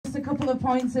couple of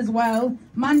points as well.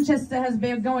 Manchester has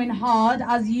been going hard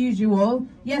as usual.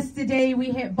 Yesterday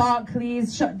we hit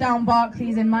Barclays, shut down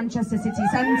Barclays in Manchester city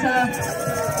centre.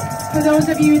 For those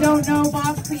of you who don't know,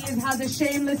 Barclays has a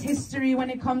shameless history when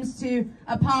it comes to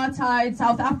apartheid,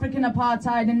 South African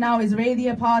apartheid and now Israeli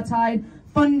apartheid,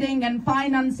 funding and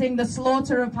financing the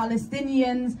slaughter of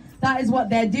Palestinians. That is what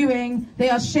they're doing.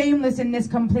 They are shameless in this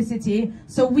complicity.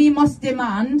 So we must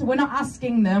demand, we're not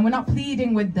asking them, we're not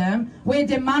pleading with them, we're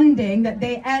demanding that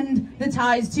they end the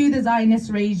ties to the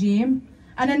Zionist regime.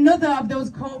 And another of those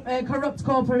corrupt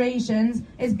corporations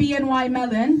is BNY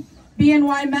Mellon.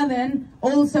 BNY Mellon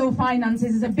also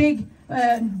finances, is a big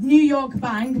New York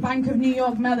bank, Bank of New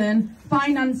York Mellon,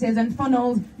 finances and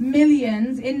funnels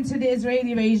millions into the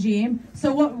Israeli regime.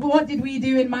 So what did we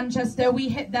do in Manchester? We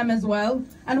hit them as well,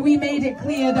 and we made it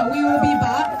clear that we will be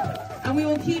back, and we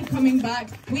will keep coming back.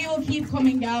 We will keep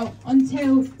coming out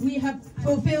until we have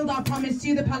fulfilled our promise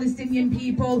to the Palestinian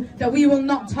people that we will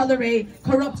not tolerate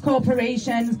corrupt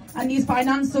corporations and these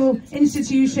financial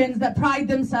institutions that pride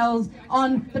themselves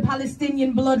on the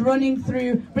Palestinian blood running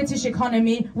through British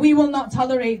economy. We will not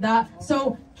tolerate that.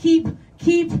 So keep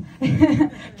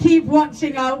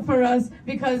watching out for us,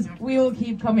 because we will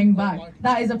keep coming back.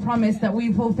 That is a promise that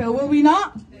we fulfill. Will we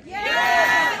not?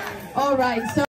 Yeah! All right. So